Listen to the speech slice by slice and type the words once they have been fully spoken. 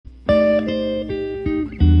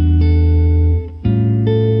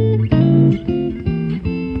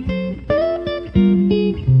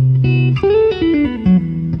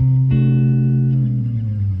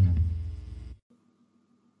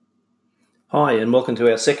Hi, and welcome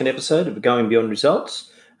to our second episode of Going Beyond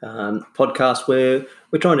Results, podcast where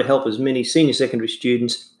we're trying to help as many senior secondary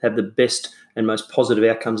students have the best and most positive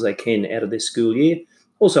outcomes they can out of their school year.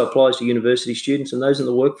 Also applies to university students and those in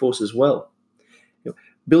the workforce as well.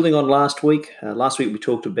 Building on last week we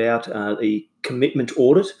talked about the commitment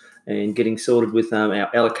audit and getting sorted with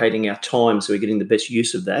allocating our time so we're getting the best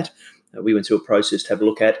use of that. We went through a process to have a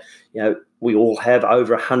look at, we all have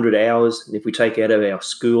over 100 hours, and if we take out of our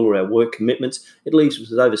school or our work commitments, it leaves us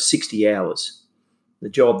with over 60 hours. The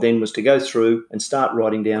job then was to go through and start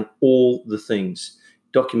writing down all the things,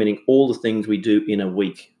 documenting all the things we do in a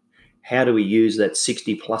week. How do we use that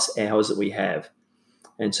 60 plus hours that we have?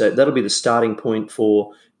 And so that'll be the starting point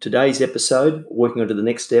for today's episode, working on to the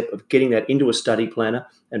next step of getting that into a study planner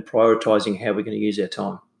and prioritising how we're going to use our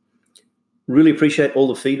time. Really appreciate all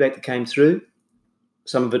the feedback that came through.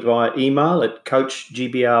 Some of it via email at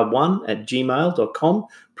coachgbr1@gmail.com.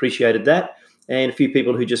 Appreciated that. And a few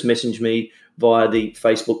people who just messaged me via the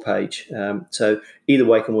Facebook page. So either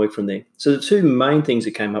way can work from there. So the two main things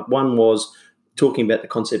that came up, one was talking about the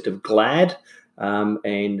concept of GLAD,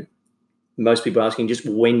 and most people asking just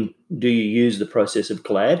when do you use the process of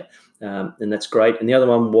GLAD, and that's great. And the other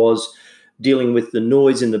one was dealing with the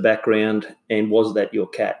noise in the background, and was that your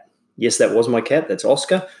cat? Yes, that was my cat. That's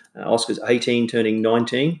Oscar. Oscar's 18, turning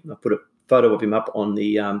 19. I put a photo of him up on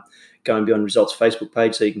the Going Beyond Results Facebook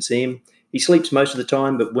page so you can see him. He sleeps most of the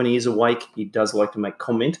time, but when he is awake, he does like to make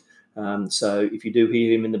comment. So if you do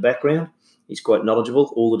hear him in the background, he's quite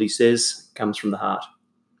knowledgeable. All that he says comes from the heart.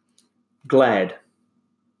 GLAD.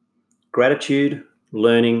 Gratitude,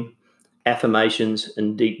 learning, affirmations,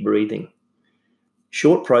 and deep breathing.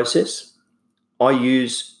 Short process. I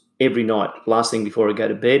use every night, last thing before I go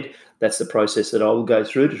to bed. That's the process that I will go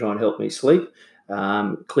through to try and help me sleep.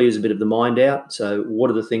 Clears a bit of the mind out. So what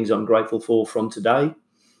are the things I'm grateful for from today?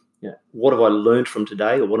 What have I learned from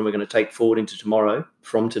today, or what am I going to take forward into tomorrow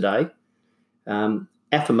from today?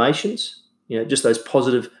 Affirmations, just those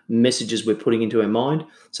positive messages we're putting into our mind.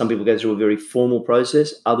 Some people go through a very formal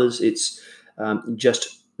process. Others, it's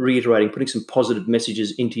just reiterating, putting some positive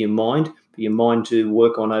messages into your mind for your mind to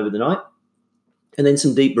work on over the night. And then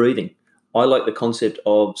some deep breathing. I like the concept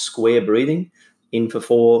of square breathing. In for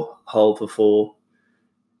 4, hold for 4,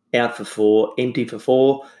 out for 4, empty for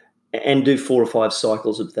 4, and do 4 or 5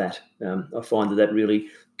 cycles of that. I find that really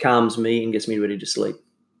calms me and gets me ready to sleep.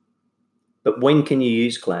 But when can you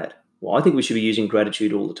use GLAD? Well, I think we should be using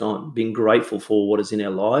gratitude all the time, being grateful for what is in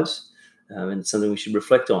our lives, and it's something we should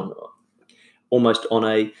reflect on, almost on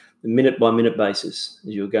a minute-by-minute basis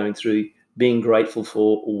as you're going through, being grateful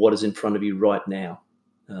for what is in front of you right now.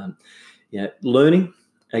 Learning,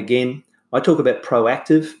 again, I talk about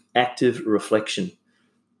proactive, active reflection.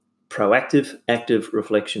 Proactive, active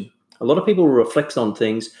reflection. A lot of people reflect on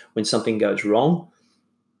things when something goes wrong.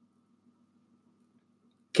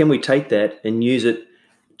 Can we take that and use it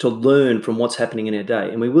to learn from what's happening in our day?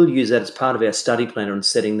 And we will use that as part of our study planner and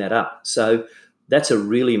setting that up. So that's a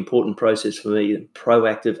really important process for me,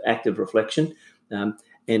 proactive, active reflection. And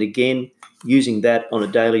again, using that on a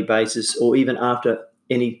daily basis or even after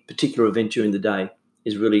any particular event during the day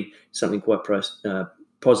is really something quite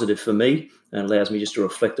positive for me, and allows me just to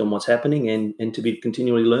reflect on what's happening and to be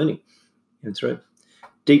continually learning and through.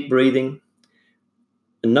 Deep breathing.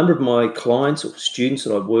 A number of my clients or students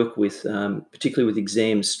that I work with, particularly with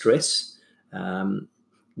exam stress,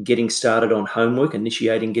 getting started on homework,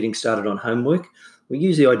 getting started on homework, we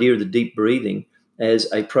use the idea of the deep breathing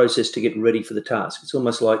as a process to get ready for the task. It's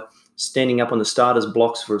almost like standing up on the starter's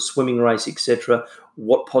blocks for a swimming race, etc.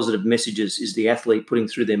 What positive messages is the athlete putting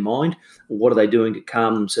through their mind? Or what are they doing to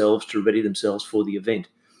calm themselves, to ready themselves for the event?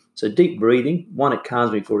 So deep breathing, one, it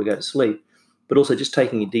calms me before I go to sleep, but also just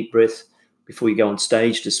taking a deep breath before you go on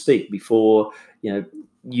stage to speak, before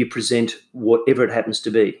you present whatever it happens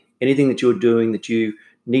to be. Anything that you're doing that you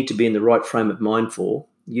need to be in the right frame of mind for,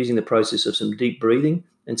 using the process of some deep breathing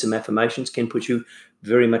and some affirmations can put you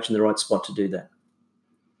very much in the right spot to do that.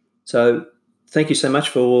 So thank you so much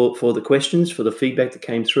for the questions, for the feedback that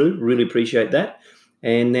came through. Really appreciate that.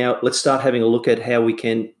 And now let's start having a look at how we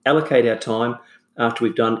can allocate our time after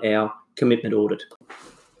we've done our commitment audit.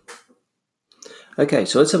 Okay,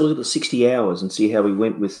 so let's have a look at the 60 hours and see how we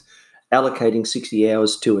went with allocating 60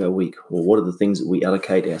 hours to our week, or what are the things that we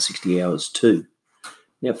allocate our 60 hours to.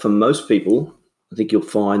 Now, for most people, I think you'll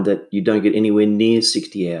find that you don't get anywhere near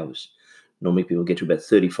 60 hours. Normally people get to about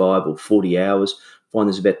 35 or 40 hours, find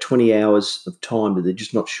there's about 20 hours of time that they're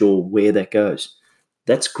just not sure where that goes.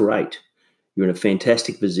 That's great. You're in a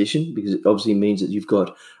fantastic position because it obviously means that you've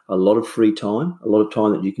got a lot of free time, a lot of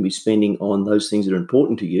time that you can be spending on those things that are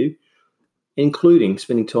important to you. including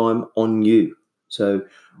spending time on you. So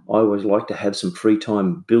I always like to have some free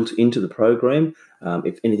time built into the program.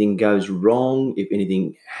 If anything goes wrong, if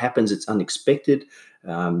anything happens, it's unexpected.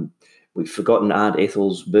 We've forgotten Aunt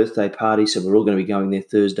Ethel's birthday party, so we're all going to be going there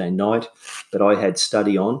Thursday night, but I had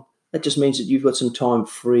study on. That just means that you've got some time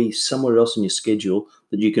free somewhere else in your schedule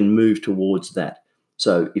that you can move towards that.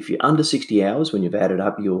 So if you're under 60 hours when you've added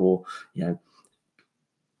up your,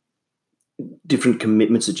 different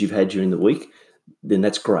commitments that you've had during the week, then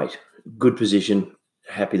that's great. Good position,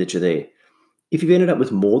 happy that you're there. If you've ended up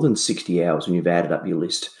with more than 60 hours when you've added up your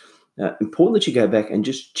list, important that you go back and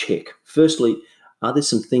just check. Firstly, are there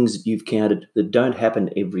some things that you've counted that don't happen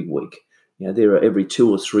every week? There are every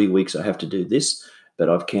 2 or 3 weeks I have to do this, but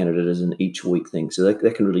I've counted it as an each week thing. So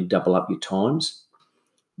that can really double up your times.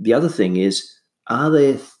 The other thing is, are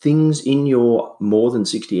there things in your more than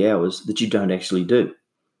 60 hours that you don't actually do?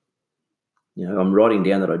 I'm writing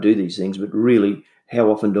down that I do these things, but really,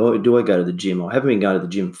 how often do I go to the gym? I haven't been going to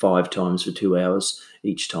the gym 5 times for 2 hours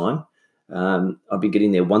each time. I've been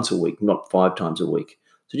getting there once a week, not 5 times a week.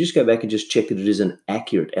 So just go back and just check that it is an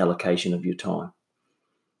accurate allocation of your time.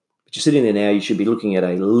 But you're sitting there now, you should be looking at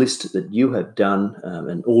a list that you have done,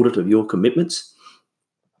 an audit of your commitments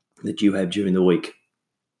that you have during the week.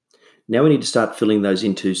 Now we need to start filling those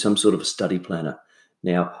into some sort of a study planner.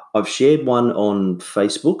 Now, I've shared one on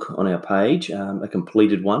Facebook on our page, a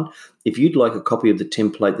completed one. If you'd like a copy of the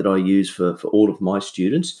template that I use for all of my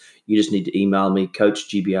students, you just need to email me,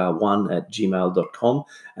 coachgbr1@gmail.com,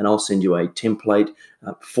 and I'll send you a template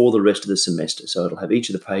for the rest of the semester. So it'll have each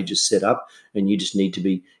of the pages set up, and you just need to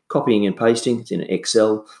be copying and pasting. It's in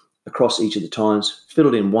Excel across each of the times, fill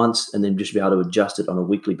it in once, and then just be able to adjust it on a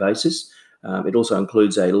weekly basis. It also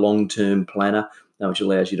includes a long-term planner, which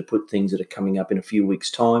allows you to put things that are coming up in a few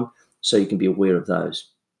weeks' time so you can be aware of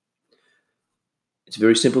those. It's a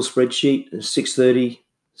very simple spreadsheet, 6:30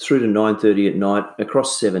 through to 9:30 at night,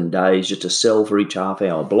 across 7 days, just a cell for each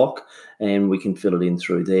half-hour block, and we can fill it in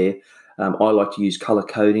through there. I like to use colour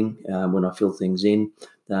coding when I fill things in,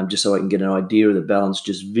 just so I can get an idea of the balance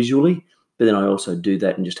just visually, but then I also do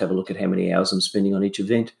that and just have a look at how many hours I'm spending on each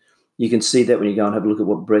event. You can see that when you go and have a look at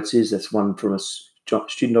what Brett's is. That's one from a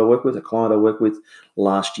student I work with, a client I worked with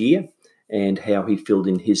last year, and how he filled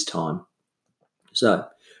in his time. So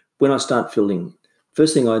when I start filling,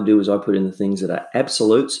 first thing I do is I put in the things that are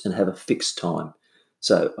absolutes and have a fixed time.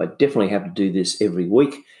 So I definitely have to do this every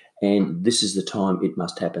week, and this is the time it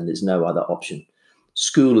must happen. There's no other option.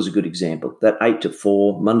 School is a good example. That 8 to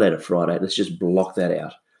 4, Monday to Friday, let's just block that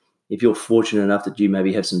out. If you're fortunate enough that you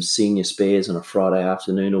maybe have some senior spares on a Friday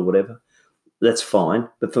afternoon or whatever, that's fine.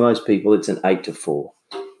 But for most people, it's an 8 to 4.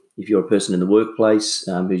 If you're a person in the workplace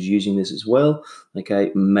who's using this as well,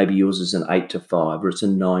 okay, maybe yours is an 8 to 5 or it's a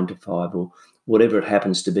 9 to 5 or whatever it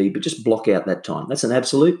happens to be, but just block out that time. That's an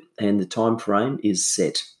absolute, and the time frame is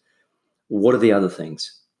set. What are the other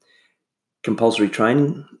things? Compulsory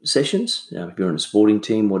training sessions. If you're in a sporting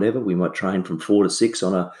team, whatever, we might train from 4 to 6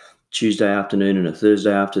 on a Tuesday afternoon and a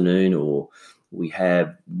Thursday afternoon, or we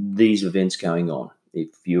have these events going on. If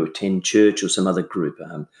you attend church or some other group,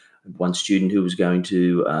 one student who was going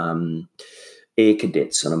to Air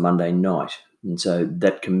Cadets on a Monday night, and so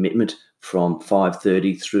that commitment from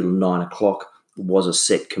 5:30 through to 9 o'clock was a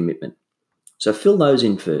set commitment. So fill those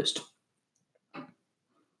in first.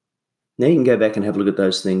 Now you can go back and have a look at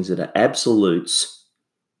those things that are absolutes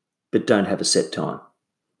but don't have a set time.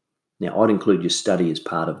 Now, I'd include your study as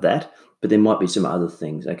part of that, but there might be some other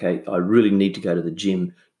things. Okay, I really need to go to the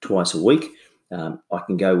gym twice a week. I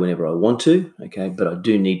can go whenever I want to, okay, but I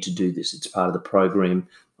do need to do this. It's part of the program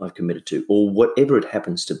I've committed to, or whatever it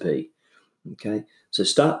happens to be, okay? So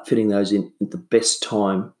start fitting those in at the best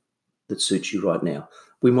time that suits you right now.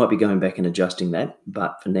 We might be going back and adjusting that,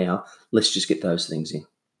 but for now, let's just get those things in.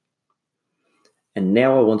 And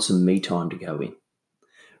now I want some me time to go in.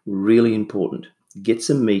 Really important. Get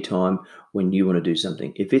some me time when you want to do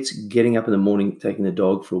something. If it's getting up in the morning, taking the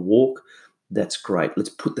dog for a walk, that's great. Let's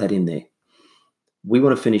put that in there. We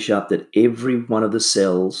want to finish up that every one of the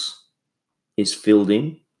cells is filled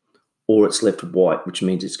in or it's left white, which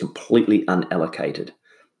means it's completely unallocated.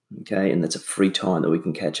 Okay, and that's a free time that we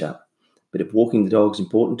can catch up. But if walking the dog is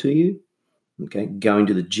important to you, okay, going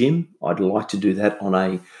to the gym, I'd like to do that on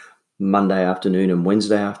a Monday afternoon and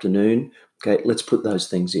Wednesday afternoon. Okay, let's put those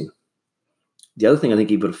things in. The other thing I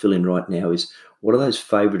think you've got to fill in right now is, what are those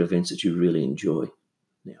favourite events that you really enjoy?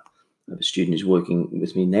 Now, I have a student who's working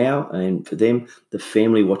with me now, and for them, the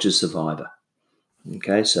family watches Survivor.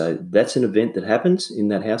 Okay, so that's an event that happens in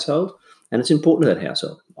that household, and it's important to that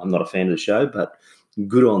household. I'm not a fan of the show, but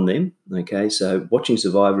good on them. Okay, so watching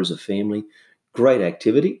Survivor as a family, great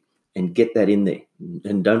activity, and get that in there.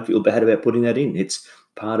 And don't feel bad about putting that in. It's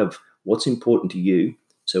part of what's important to you.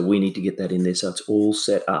 So we need to get that in there so it's all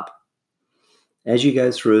set up. As you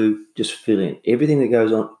go through, just fill in everything that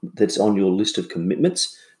goes on that's on your list of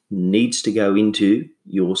commitments needs to go into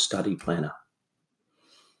your study planner.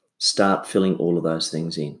 Start filling all of those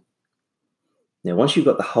things in. Now, once you've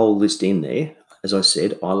got the whole list in there, as I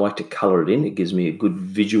said, I like to colour it in. It gives me a good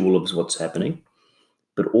visual of what's happening.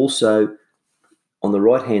 But also, on the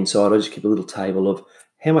right-hand side, I just keep a little table of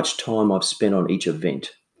how much time I've spent on each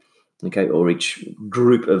event, okay, or each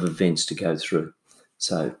group of events to go through.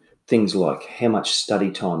 So things like how much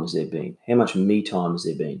study time has there been? How much me time has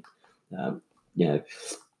there been?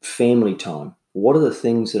 Family time. What are the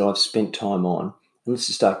things that I've spent time on? And let's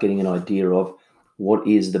just start getting an idea of what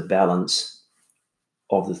is the balance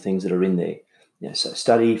of the things that are in there. So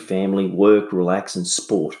study, family, work, relax, and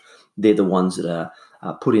sport. They're the ones that are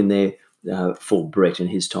put in there for Brett in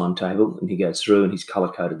his timetable. And he goes through and he's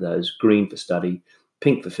colour-coded those. Green for study,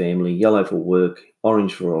 pink for family, yellow for work,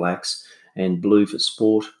 orange for relax, and blue for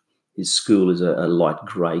sport. His school is a light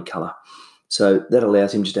grey colour. So that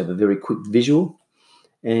allows him just to have a very quick visual,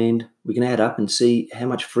 and we can add up and see how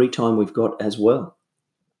much free time we've got as well.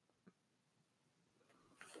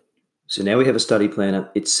 So now we have a study planner.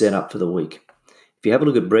 It's set up for the week. If you have a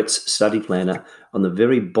look at Brett's study planner, on the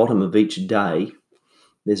very bottom of each day,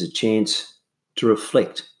 there's a chance to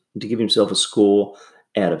reflect and to give himself a score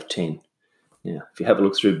out of 10. Now, if you have a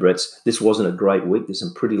look through Brett's, this wasn't a great week. There's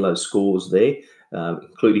some pretty low scores there,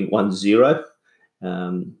 including 1-0.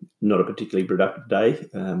 Not a particularly productive day.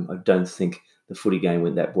 I don't think the footy game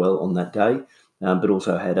went that well on that day, but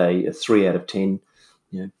also had a 3 out of 10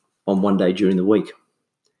 on one day during the week.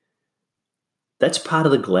 That's part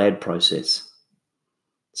of the GLAD process.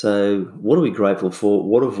 So what are we grateful for?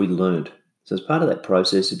 What have we learned? So as part of that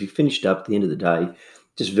process, if you finished up at the end of the day,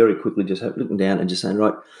 just very quickly just looking down and just saying,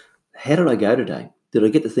 right, how did I go today? Did I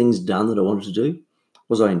get the things done that I wanted to do?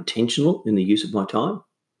 Was I intentional in the use of my time?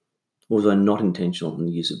 Or was I not intentional in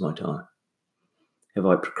the use of my time? Have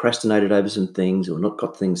I procrastinated over some things or not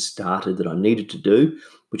got things started that I needed to do,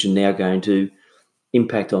 which are now going to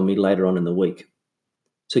impact on me later on in the week?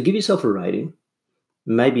 So give yourself a rating.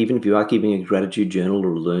 Maybe even if you are keeping a gratitude journal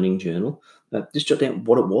or a learning journal, just jot down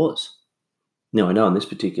what it was. Now, I know in this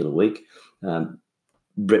particular week,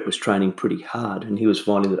 Brett was training pretty hard, and he was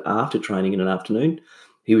finding that after training in an afternoon,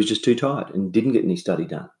 he was just too tired and didn't get any study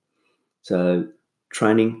done. So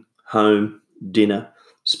training, home, dinner,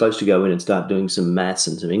 supposed to go in and start doing some maths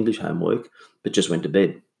and some English homework, but just went to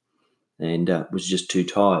bed and was just too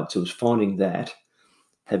tired. So I was finding that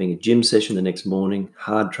having a gym session the next morning,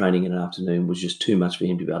 hard training in an afternoon was just too much for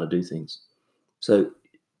him to be able to do things. So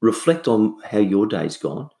reflect on how your day's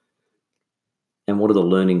gone and what are the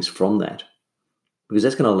learnings from that, because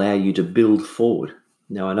that's going to allow you to build forward.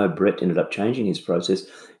 Now, I know Brett ended up changing his process.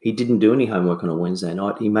 He didn't do any homework on a Wednesday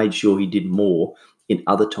night. He made sure he did more in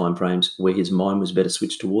other timeframes where his mind was better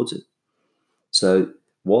switched towards it. So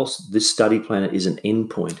whilst this study planner is an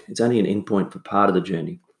endpoint, it's only an endpoint for part of the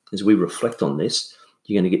journey. As we reflect on this,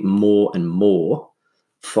 you're going to get more and more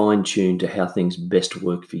fine-tuned to how things best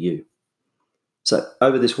work for you. So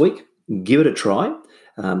over this week, give it a try.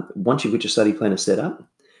 Once you've got your study planner set up,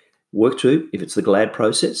 work through, if it's the GLAD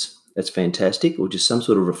process, that's fantastic, or just some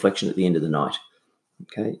sort of reflection at the end of the night.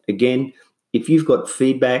 Okay. Again, if you've got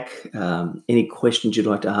feedback, any questions you'd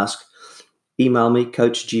like to ask, email me,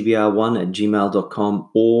 coachgbr1@gmail.com,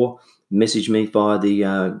 or message me via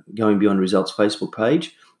the Going Beyond Results Facebook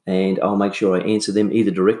page, and I'll make sure I answer them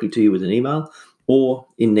either directly to you with an email or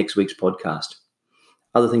in next week's podcast.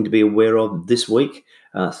 Other thing to be aware of this week,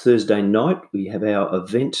 Thursday night, we have our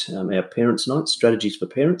event, our Parents' Night, Strategies for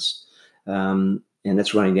Parents, and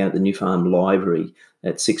that's running down at the New Farm Library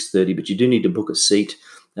at 6:30, but you do need to book a seat.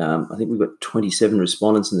 I think we've got 27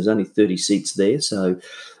 respondents and there's only 30 seats there, so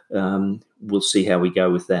we'll see how we go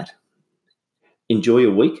with that. Enjoy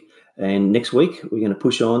your week, and next week we're going to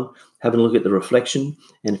push on, having a look at the reflection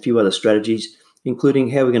and a few other strategies, including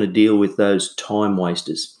how we're going to deal with those time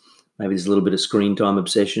wasters. Maybe there's a little bit of screen time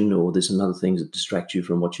obsession, or there's some other things that distract you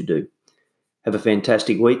from what you do. Have a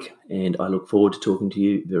fantastic week, and I look forward to talking to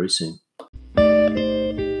you very soon.